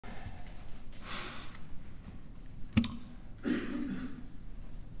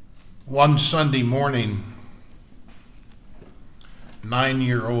One Sunday morning,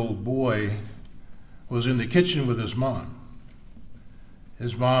 9-year-old boy was in the kitchen with his mom.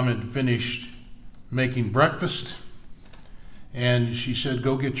 His mom had finished making breakfast, and she said,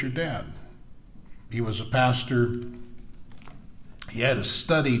 "Go get your dad." He was a pastor. He had a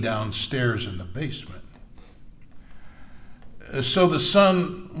study downstairs in the basement. So the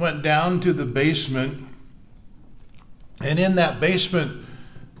son went down to the basement, and in that basement,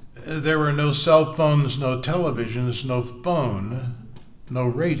 there were no cell phones, no televisions, no phone, no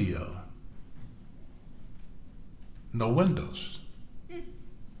radio, no windows,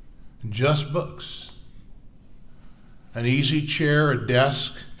 just books, an easy chair, a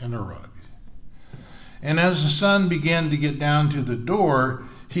desk, and a rug. And as the son began to get down to the door,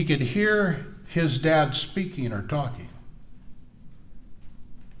 he could hear his dad speaking or talking.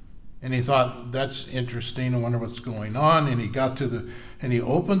 And he thought, that's interesting, I wonder what's going on. And he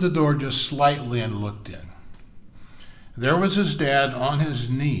opened the door just slightly and looked in. There was his dad on his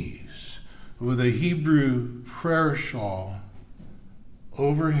knees with a Hebrew prayer shawl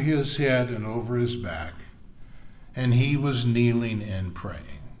over his head and over his back, and he was kneeling and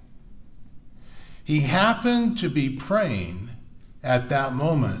praying. He happened to be praying at that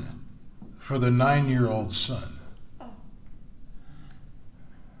moment for the 9-year-old son,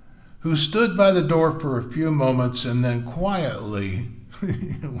 who stood by the door for a few moments and then quietly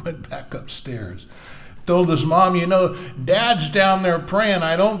went back upstairs. Told his mom, Dad's down there praying.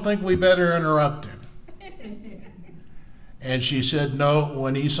 I don't think we better interrupt him. And she said, no,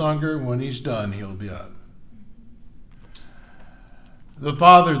 when he's hungry, when he's done, he'll be up. The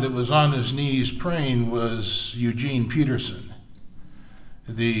father that was on his knees praying was Eugene Peterson,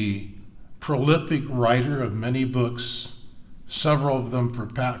 the prolific writer of many books, several of them for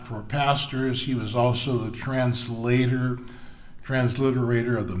pastors. He was also the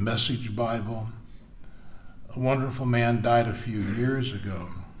transliterator of the Message Bible. A wonderful man, died a few years ago.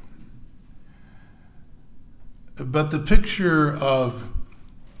 But the picture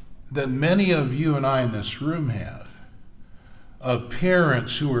that many of you and I in this room have, of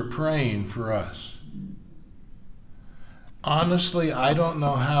parents who are praying for us. Honestly, I don't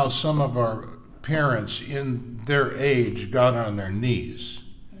know how some of our parents in their age got on their knees.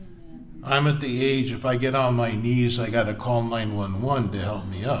 Amen. I'm at the age, if I get on my knees, I got to call 911 to help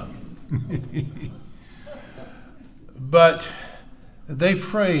me up. But they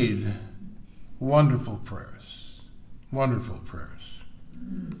prayed wonderful prayers, wonderful prayers.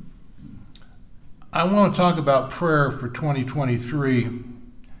 I want to talk about prayer for 2023.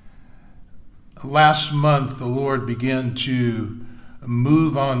 Last month, the Lord began to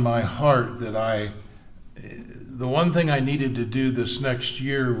move on my heart that the one thing I needed to do this next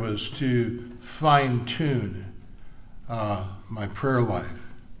year was to fine-tune my prayer life.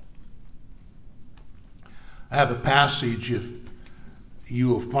 I have a passage, if you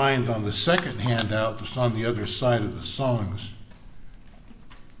will find on the second handout that's on the other side of the songs,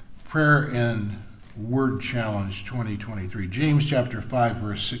 Prayer and Word Challenge 2023. James chapter 5,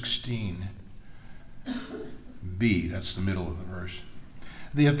 verse 16. B, that's the middle of the verse.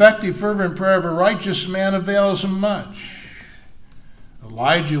 The effective, fervent prayer of a righteous man avails him much.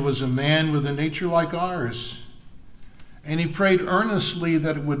 Elijah was a man with a nature like ours, and he prayed earnestly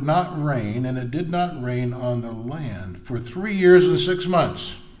that it would not rain, and it did not rain on the land for 3 years and 6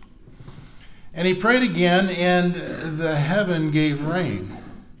 months. And he prayed again, and the heaven gave rain,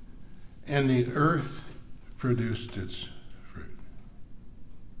 and the earth produced its fruit.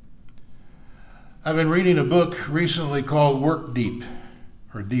 I've been reading a book recently called Work Deep,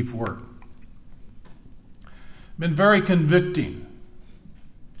 or Deep Work. Been very convicting.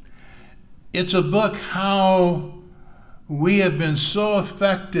 It's a book how we have been so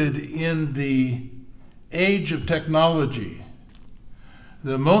affected in the age of technology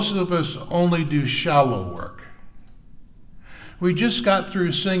that most of us only do shallow work. We just got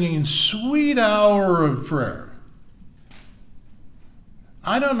through singing Sweet Hour of Prayer.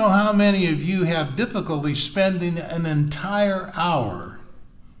 I don't know how many of you have difficulty spending an entire hour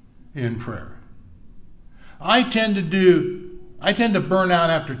in prayer. I tend to burn out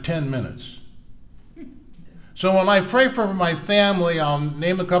after 10 minutes. So when I pray for my family, I'll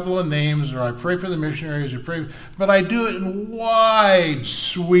name a couple of names, or I pray for the missionaries, but I do it in wide,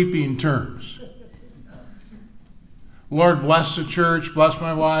 sweeping terms. Lord, bless the church, bless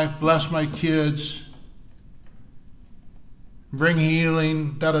my wife, bless my kids, bring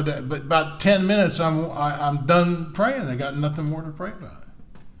healing, da-da-da. But about 10 minutes, I'm done praying. I got nothing more to pray about.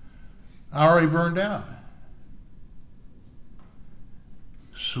 I already burned out.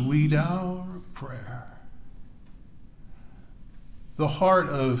 Sweet hour of prayer. The heart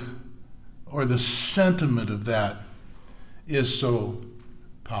of or the sentiment of that is so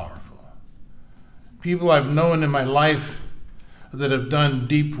powerful. People I've known in my life that have done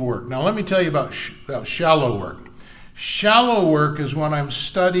deep work. Now let me tell you about shallow work. Shallow work is when I'm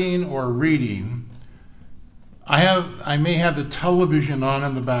studying or reading. I may have the television on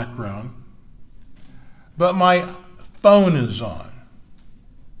in the background, but my phone is on.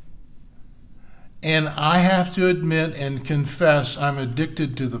 And I have to admit and confess I'm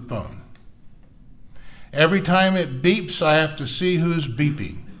addicted to the phone. Every time it beeps, I have to see who's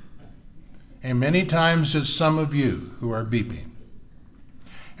beeping. And many times it's some of you who are beeping.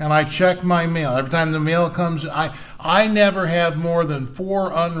 And I check my mail. Every time the mail comes, I never have more than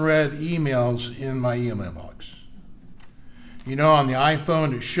 4 unread emails in my email box. You know, on the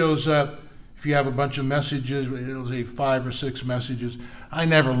iPhone, it shows up. If you have a bunch of messages, it'll say 5 or 6 messages. I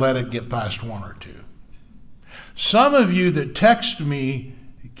never let it get past 1 or 2. Some of you that text me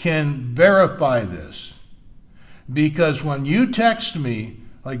can verify this. Because when you text me,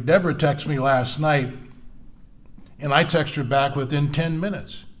 like Deborah texted me last night, and I text her back within 10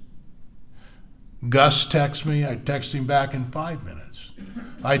 minutes. Gus texts me, I text him back in 5 minutes.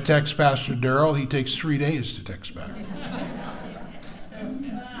 I text Pastor Darrell, he takes 3 days to text back.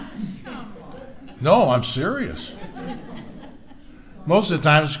 No, I'm serious. Most of the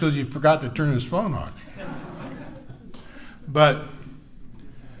time it's because he forgot to turn his phone on. But,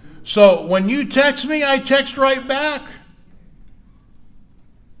 so when you text me, I text right back.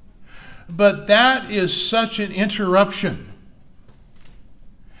 But that is such an interruption.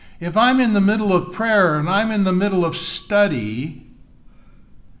 If I'm in the middle of prayer and I'm in the middle of study,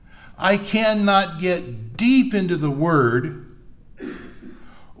 I cannot get deep into the Word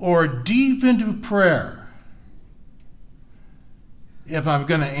or deep into prayer if I'm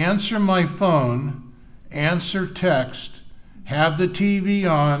going to answer my phone, answer text, have the TV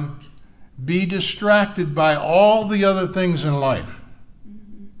on, be distracted by all the other things in life.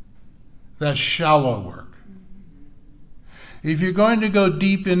 That's shallow work. If you're going to go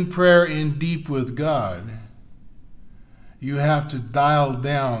deep in prayer and deep with God, you have to dial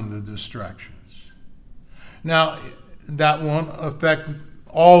down the distractions. Now, that won't affect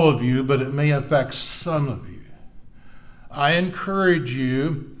all of you, but it may affect some of you. I encourage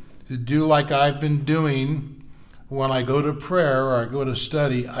you to do like I've been doing when I go to prayer or I go to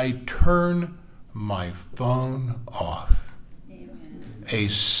study. I turn my phone off. Amen. A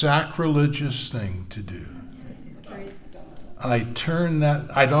sacrilegious thing to do. I turn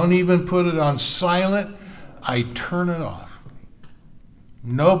that, I don't even put it on silent, I turn it off.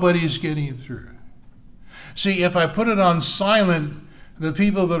 Nobody's getting through. See, if I put it on silent, the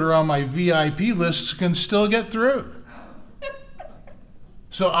people that are on my VIP lists can still get through.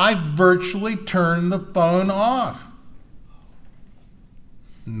 So I virtually turn the phone off.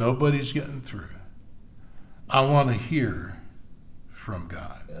 Nobody's getting through. I want to hear from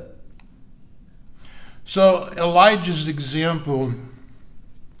God. So Elijah's example,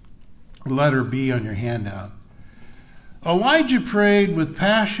 letter B on your handout. Elijah prayed with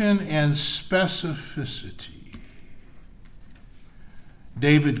passion and specificity.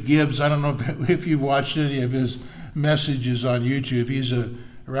 David Gibbs, I don't know if you've watched any of his messages on YouTube. He's a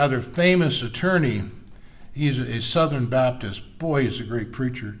rather famous attorney. He's a Southern Baptist. Boy, he's a great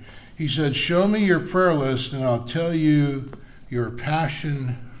preacher. He said, "Show me your prayer list and I'll tell you your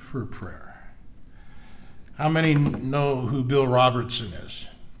passion for prayer." How many know who Bill Robertson is?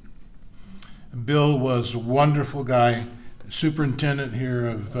 Bill was a wonderful guy, superintendent here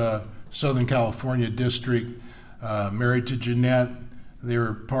of Southern California District, married to Jeanette. They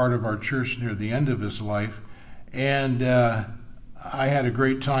were part of our church near the end of his life. And I had a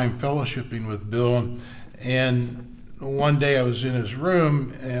great time fellowshipping with Bill. And one day I was in his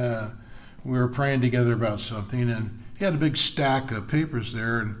room, we were praying together about something, and he had a big stack of papers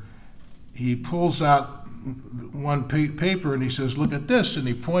there, and he pulls out one paper and he says, "Look at this," and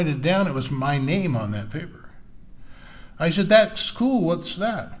he pointed down. It was my name on that paper. I said, "That's cool, what's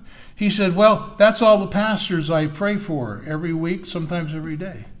that?" He said, "Well, that's all the pastors I pray for every week, sometimes every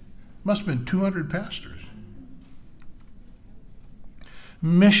day." Must have been 200 pastors.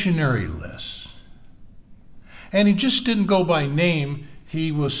 Missionary lists. And he just didn't go by name.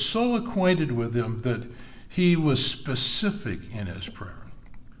 He was so acquainted with them that he was specific in his prayer.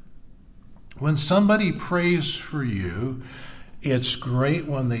 When somebody prays for you, it's great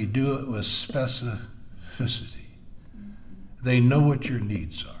when they do it with specificity. They know what your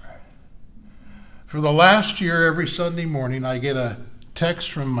needs are. For the last year, every Sunday morning, I get a text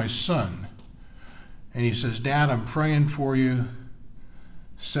from my son, and he says, "Dad, I'm praying for you,"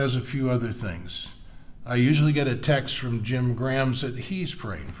 says a few other things. I usually get a text from Jim Graham that he's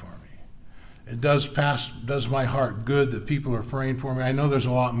praying for me. It does my heart good that people are praying for me. I know there's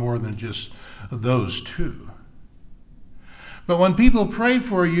a lot more than just those two. But when people pray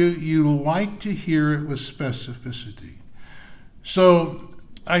for you, you like to hear it with specificity. So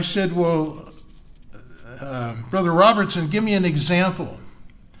I said, well, Brother Robertson, give me an example.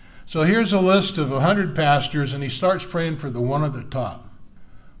 So here's a list of 100 pastors, and he starts praying for the one at the top.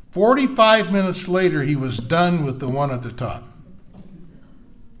 45 minutes later, he was done with the one at the top.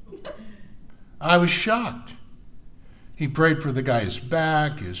 I was shocked. He prayed for the guy's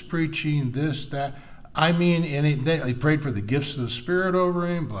back, his preaching, this, that. I mean, and he prayed for the gifts of the Spirit over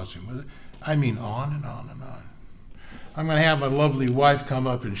him, bless him with it. I mean, on and on and on. I'm going to have my lovely wife come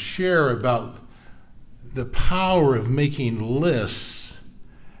up and share about the power of making lists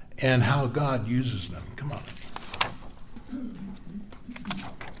and how God uses them. Come on.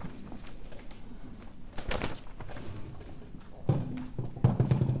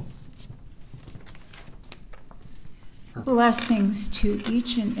 Blessings to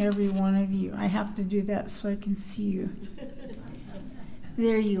each and every one of you. I have to do that so I can see you.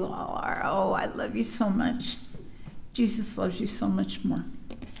 There you all are. Oh, I love you so much. Jesus loves you so much more.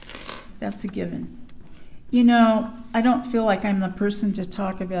 That's a given. You know, I don't feel like I'm the person to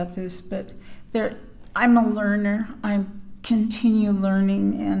talk about this, but I'm a learner. I continue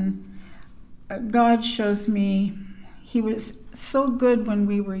learning, and God shows me He was so good when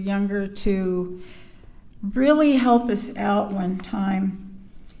we were younger to really help us out one time.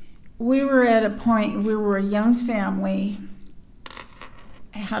 We were at a point, we were a young family,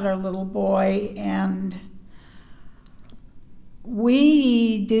 had our little boy, and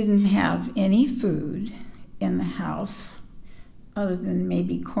we didn't have any food in the house other than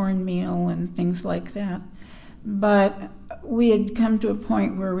maybe cornmeal and things like that. But we had come to a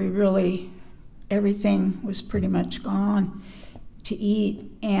point where everything was pretty much gone to eat,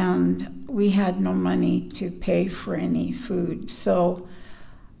 and we had no money to pay for any food. So,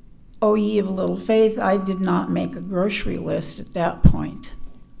 oh ye of little faith, I did not make a grocery list at that point.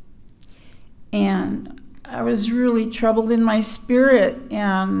 And I was really troubled in my spirit,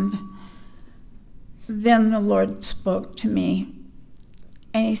 and then the Lord spoke to me,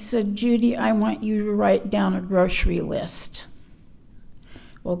 and He said, Judy, I want you to write down a grocery list.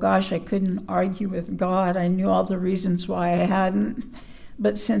 Well, gosh, I couldn't argue with God. I knew all the reasons why I hadn't.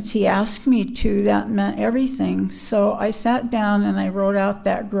 But since He asked me to, that meant everything. So I sat down and I wrote out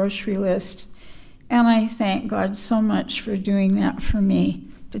that grocery list. And I thank God so much for doing that for me,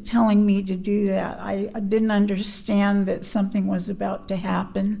 to telling me to do that. I didn't understand that something was about to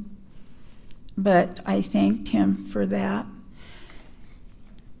happen, but I thanked Him for that.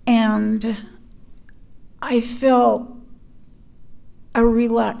 And I felt a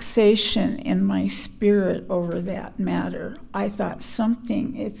relaxation in my spirit over that matter. I thought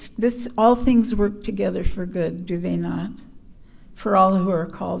all things work together for good, do they not? For all who are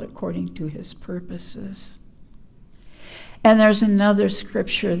called according to His purposes. And there's another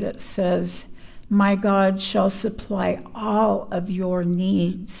scripture that says, my God shall supply all of your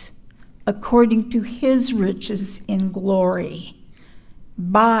needs according to His riches in glory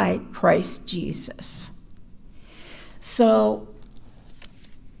by Christ Jesus. So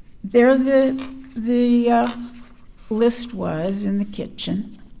there the list was in the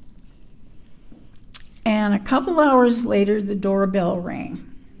kitchen. And a couple hours later, the doorbell rang.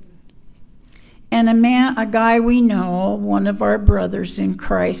 And a guy we know, one of our brothers in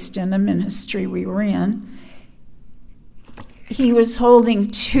Christ in a ministry we were in, he was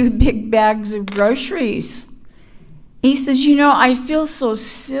holding 2 big bags of groceries. He says, I feel so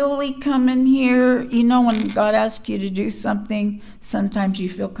silly coming here. When God asks you to do something, sometimes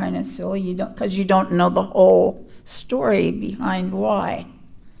you feel kind of silly, because you don't know the whole story behind why.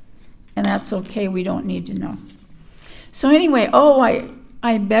 And that's okay, we don't need to know. So anyway,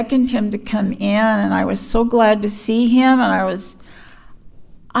 I beckoned him to come in, and I was so glad to see him, and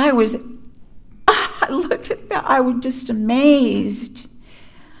I looked at that, I was just amazed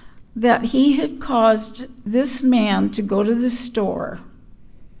that he had caused this man to go to the store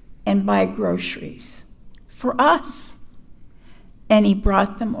and buy groceries for us. And he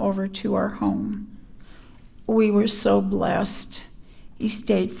brought them over to our home. We were so blessed. He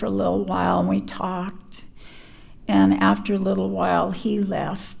stayed for a little while and we talked. And after a little while, he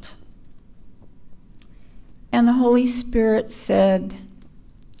left. And the Holy Spirit said,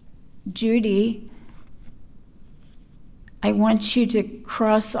 Judy, I want you to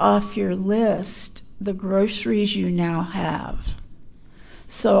cross off your list the groceries you now have.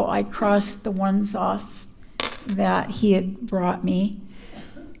 So I crossed the ones off that he had brought me.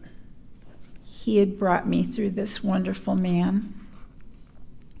 He had brought me through this wonderful man.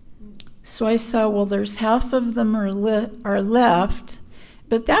 So I saw, well, there's half of them are left,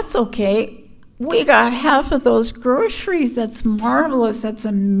 but that's okay. We got half of those groceries. That's marvelous. That's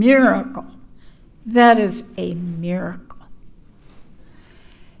a miracle. That is a miracle.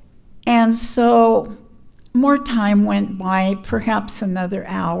 And so more time went by, perhaps another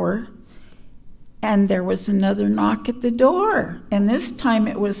hour, and there was another knock at the door. And this time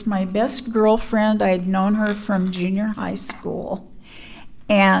it was my best girlfriend. I had known her from junior high school.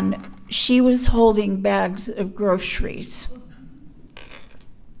 And she was holding bags of groceries.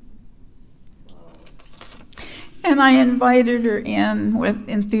 And I invited her in with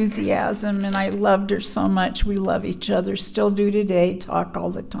enthusiasm, and I loved her so much. We love each other, still do today, talk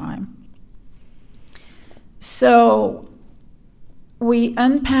all the time. So we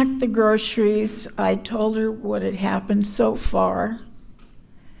unpacked the groceries. I told her what had happened so far.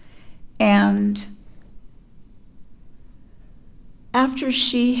 And after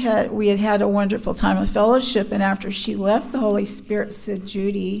we had had a wonderful time of fellowship, and after she left, the Holy Spirit said,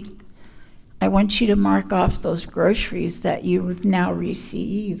 Judy, I want you to mark off those groceries that you've now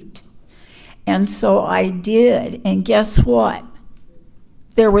received. And so I did, and guess what?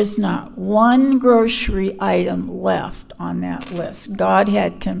 There was not one grocery item left on that list. God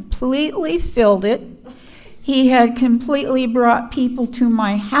had completely filled it. He had completely brought people to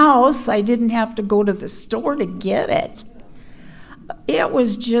my house. I didn't have to go to the store to get it. It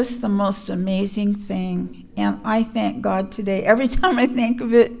was just the most amazing thing. And I thank God today. Every time I think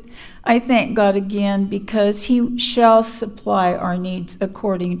of it, I thank God again, because he shall supply our needs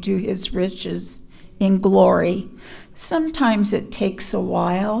according to his riches in glory. Sometimes it takes a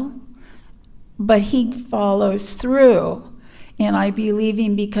while, but he follows through. And I believe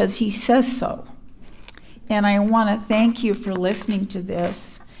him because he says so. And I want to thank you for listening to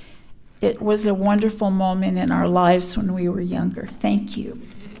this. It was a wonderful moment in our lives when we were younger. Thank you.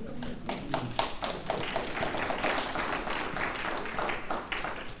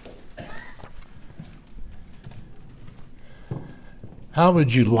 How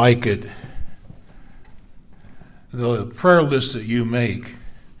would you like it, the prayer list that you make,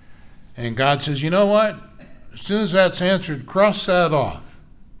 and God says, you know what? As soon as that's answered, cross that off.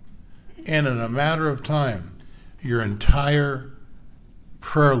 And in a matter of time, your entire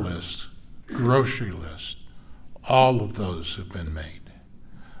prayer list, grocery list, all of those have been made.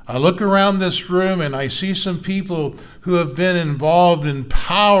 I look around this room and I see some people who have been involved in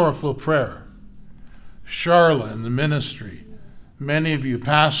powerful prayer. Charlotte in the ministry, many of you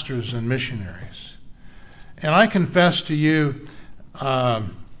pastors and missionaries. And I confess to you, I've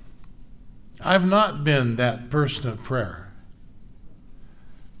not been that person of prayer.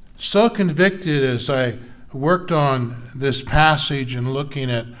 So convicted as I worked on this passage and looking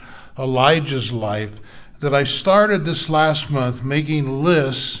at Elijah's life, that I started this last month making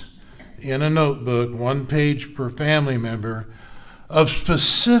lists in a notebook, 1 page per family member, of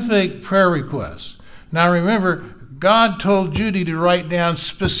specific prayer requests. Now remember, God told Judy to write down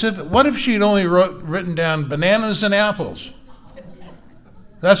specific. What if she'd only written down bananas and apples?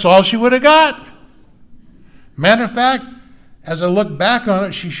 That's all she would have got. Matter of fact, as I look back on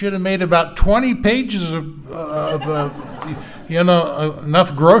it, she should have made about 20 pages of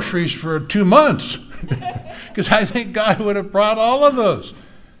enough groceries for 2 months. Because I think God would have brought all of those.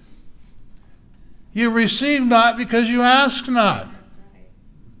 You receive not because you ask not.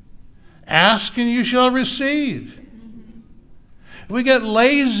 Ask and you shall receive. We get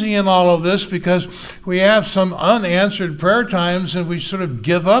lazy in all of this because we have some unanswered prayer times and we sort of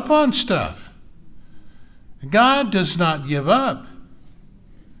give up on stuff. God does not give up.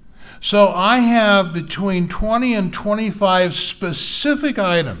 So I have between 20 and 25 specific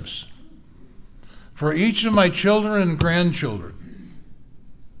items for each of my children and grandchildren.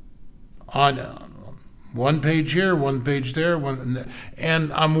 On 1 page here, 1 page there,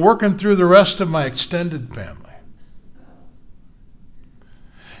 and I'm working through the rest of my extended family.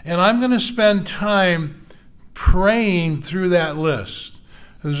 And I'm going to spend time praying through that list.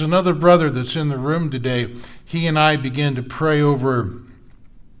 There's another brother that's in the room today. He and I began to pray over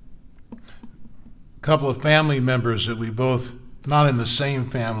a couple of family members that we both, not in the same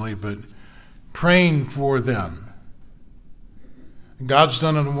family, but praying for them. God's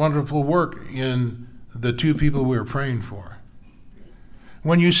done a wonderful work in the 2 people we were praying for.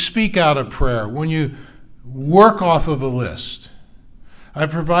 When you speak out of prayer, when you work off of a list, I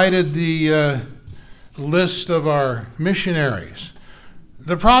provided the list of our missionaries.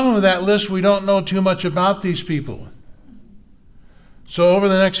 The problem with that list, we don't know too much about these people. So over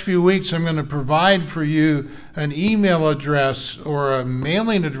the next few weeks, I'm going to provide for you an email address or a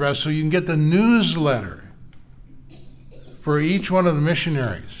mailing address so you can get the newsletter for each one of the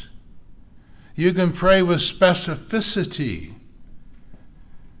missionaries. You can pray with specificity.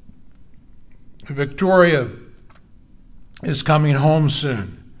 Victoria is coming home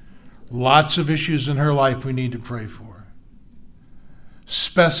soon. Lots of issues in her life we need to pray for.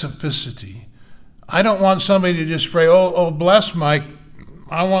 Specificity. I don't want somebody to just pray, oh, bless Mike.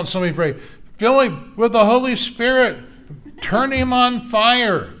 I want somebody to pray, fill him with the Holy Spirit. Turn him on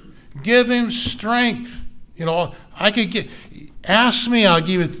fire. Give him strength. You know, ask me, I'll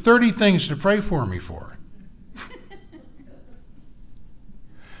give you 30 things to pray for me for.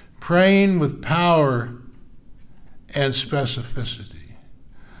 Praying with power and specificity.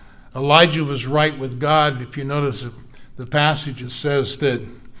 Elijah was right with God. If you notice the passage, it says that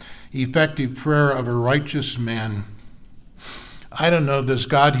effective prayer of a righteous man. I don't know, does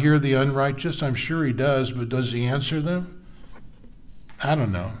God hear the unrighteous? I'm sure he does, but does he answer them? I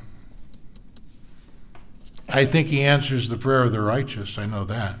don't know. I think he answers the prayer of the righteous. I know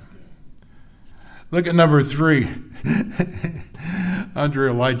that. Look at number 3. Under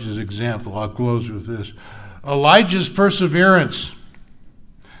Elijah's example, I'll close with this. Elijah's perseverance.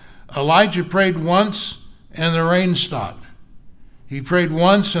 Elijah prayed once and the rain stopped. He prayed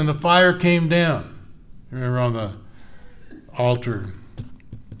once and the fire came down. Remember on the altar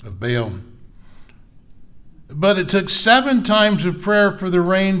of Baal. But it took 7 times of prayer for the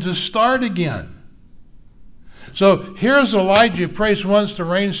rain to start again. So here's Elijah, prays once, the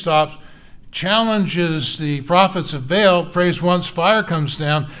rain stops, challenges the prophets of Baal, prays once, fire comes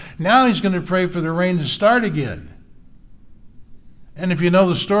down. Now he's going to pray for the rain to start again. And if you know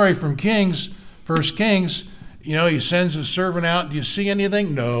the story from Kings, 1 Kings, you know, he sends his servant out. Do you see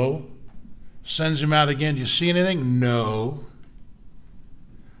anything? No. Sends him out again. Do you see anything? No.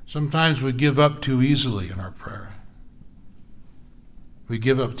 Sometimes we give up too easily in our prayer. We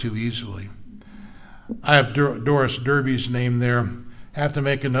give up too easily. I have Doris Derby's name there. I have to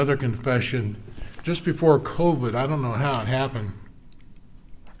make another confession. Just before COVID, I don't know how it happened.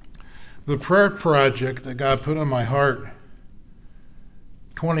 The prayer project that God put on my heart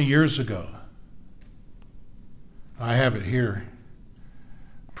 20 years ago, I have it here.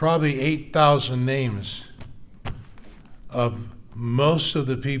 Probably 8,000 names of most of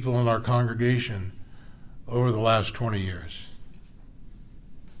the people in our congregation over the last 20 years.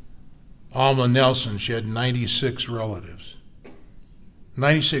 Alma Nelson, she had 96 relatives,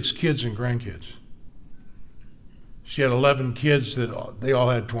 96 kids and grandkids. She had 11 kids that they all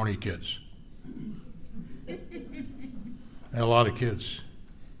had 20 kids. And a lot of kids.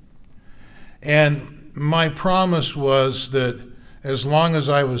 And my promise was that as long as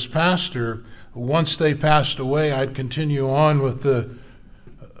I was pastor, once they passed away, I'd continue on with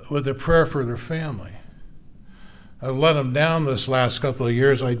the prayer for their family. I've let them down this last couple of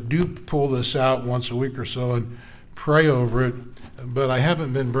years. I do pull this out once a week or so and pray over it, but I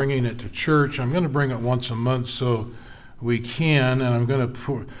haven't been bringing it to church. I'm going to bring it once a month so we can, and I'm going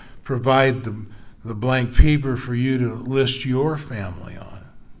to provide the blank paper for you to list your family on.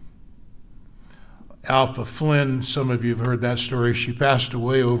 Alpha Flynn, some of you have heard that story. She passed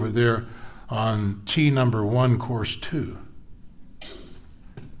away over there on T number 1, course 2.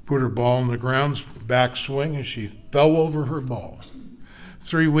 Put her ball in the ground, backswing, and she fell over her ball.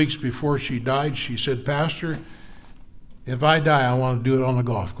 3 weeks before she died, she said, "Pastor, if I die, I want to do it on the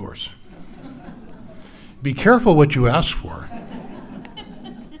golf course." Be careful what you ask for.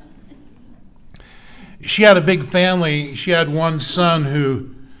 She had a big family. She had one son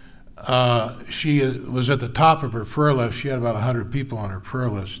who she was at the top of her prayer list. She had about 100 people on her prayer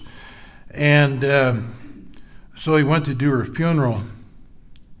list. And so he went to do her funeral.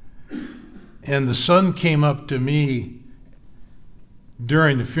 And the son came up to me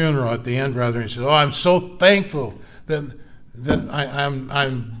during the funeral, at the end rather, and he said, "Oh, I'm so thankful that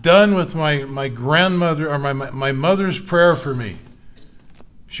I'm done with my grandmother or my mother's prayer for me.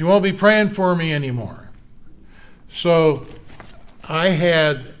 She won't be praying for me anymore." So I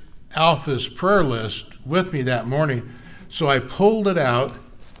had Alpha's prayer list with me that morning, so I pulled it out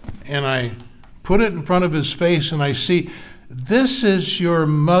and I put it in front of his face, and I see, "This is your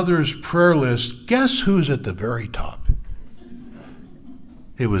mother's prayer list. Guess who's at the very top?"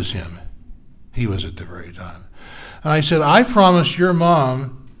 It was him. He was at the very top. And I said, "I promised your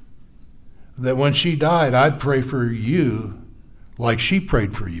mom that when she died, I'd pray for you like she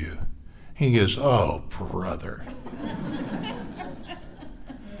prayed for you." He goes, "Oh, brother."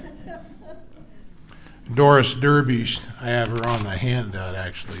 Doris Derby, I have her on the handout,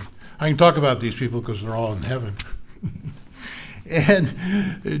 actually. I can talk about these people because they're all in heaven.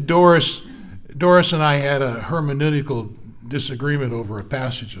 And Doris and I had a hermeneutical disagreement over a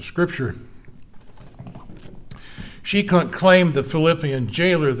passage of Scripture. She claimed the Philippian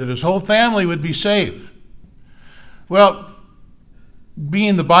jailer that his whole family would be saved. Well,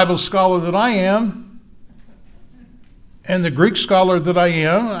 being the Bible scholar that I am, and the Greek scholar that I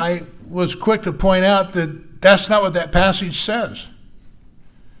am, I was quick to point out that that's not what that passage says.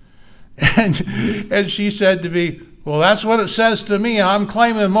 And she said to me, well, that's what it says to me. I'm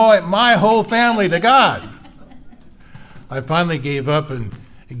claiming my whole family to God. I finally gave up and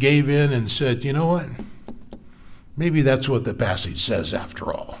gave in and said, you know what? Maybe that's what the passage says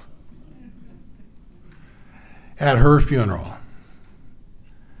after all. At her funeral,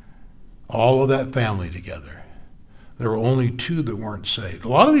 all of that family together. There were only 2 that weren't saved. A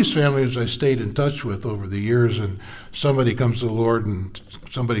lot of these families I stayed in touch with over the years, and somebody comes to the Lord and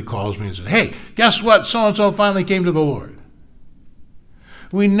somebody calls me and says, hey, guess what? So-and-so finally came to the Lord.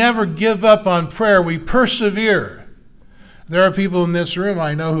 We never give up on prayer. We persevere. There are people in this room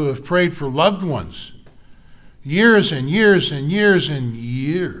I know who have prayed for loved ones years and years and years and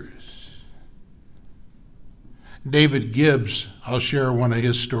years. David Gibbs, I'll share one of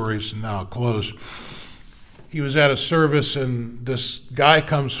his stories and then I'll close. He was at a service and this guy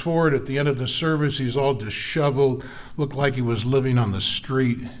comes forward at the end of the service. He's all disheveled, looked like he was living on the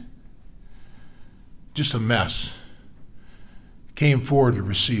street. Just a mess. Came forward to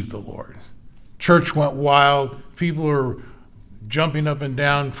receive the Lord. Church went wild. People are jumping up and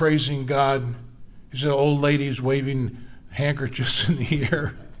down, praising God. He said old ladies waving handkerchiefs in the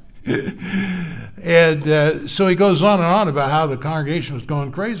air. And so he goes on and on about how the congregation was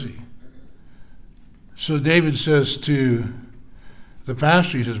going crazy. So David says to the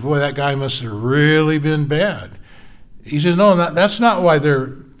pastor, he says, boy, that guy must have really been bad. He said, no, that's not why they're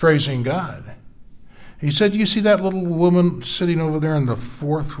praising God. He said, you see that little woman sitting over there in the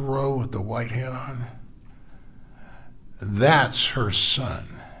 4th row with the white hat on? That's her son.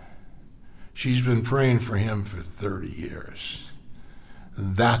 She's been praying for him for 30 years.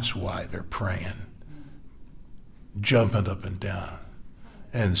 That's why they're praying, jumping up and down,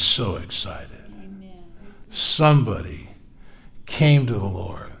 and so excited. Amen. Somebody came to the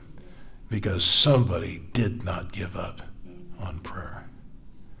Lord because somebody did not give up on prayer.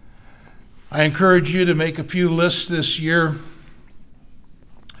 I encourage you to make a few lists this year.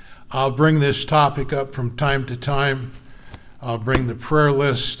 I'll bring this topic up from time to time. I'll bring the prayer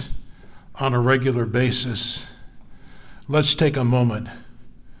list on a regular basis. Let's take a moment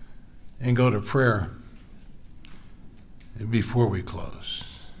and go to prayer before we close.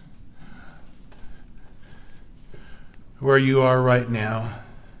 Where you are right now,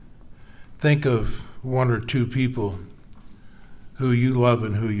 think of 1 or 2 people who you love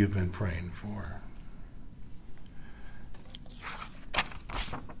and who you've been praying for.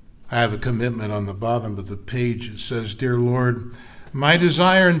 I have a commitment on the bottom of the page. It says, Dear Lord, my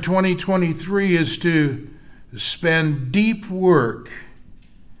desire in 2023 is to spend deep work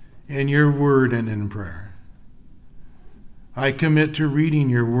in your word and in prayer. I commit to reading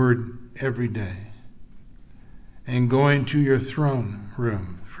your word every day and going to your throne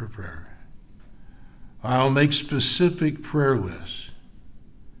room for prayer. I'll make specific prayer lists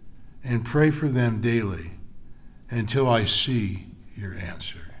and pray for them daily until I see your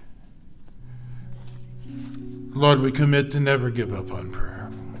answer. Lord, we commit to never give up on prayer.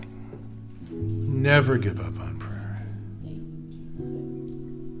 Never give up on prayer.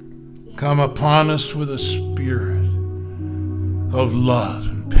 Come upon us with a spirit of love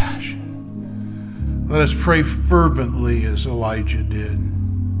and passion. Let us pray fervently as Elijah did.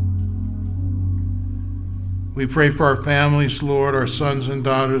 We pray for our families, Lord, our sons and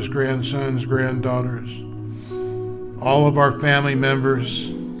daughters, grandsons, granddaughters, all of our family members,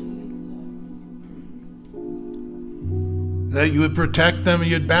 that you would protect them,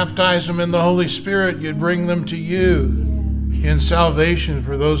 you'd baptize them in the Holy Spirit, you'd bring them to you in salvation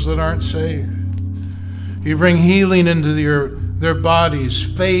for those that aren't saved. You bring healing into their bodies,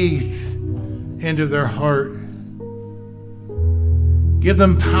 faith into their heart. Give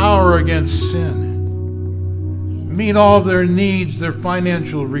them power against sin. Meet all of their needs, their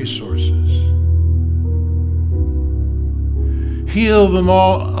financial resources. Heal them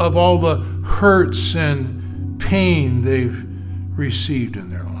all of all the hurts and pain they've received in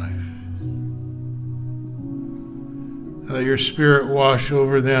their life. Let your Spirit wash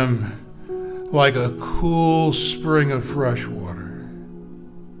over them like a cool spring of fresh water.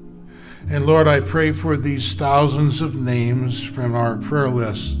 And Lord, I pray for these thousands of names from our prayer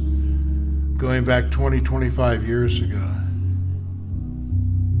list going back 20, 25 years ago.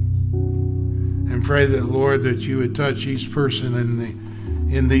 And pray that, Lord, that you would touch each person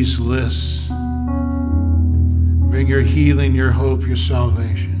in these lists. Bring your healing, your hope, your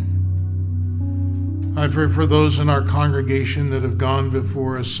salvation. I pray for those in our congregation that have gone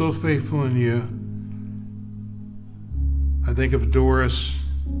before us, so faithful in you. I think of Doris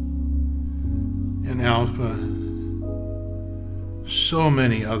and Alpha, so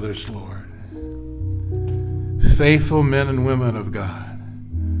many others, Lord. Faithful men and women of God.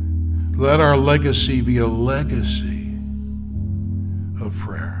 Let our legacy be a legacy of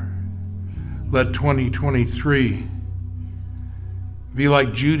prayer. Let 2023 be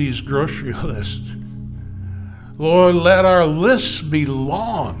like Judy's grocery list. Lord, let our lists be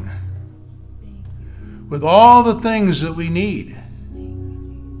long with all the things that we need,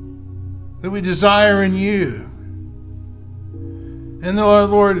 that we desire in you. And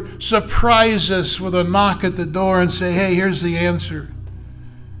Lord, surprise us with a knock at the door and say, hey, here's the answer.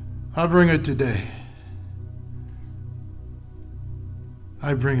 I'll bring it today.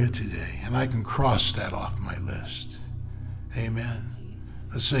 I bring it today, and I can cross that off my list. Amen.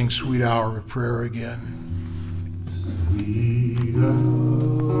 Let's sing Sweet Hour of Prayer again. Sweet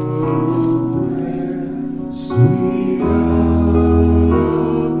hour.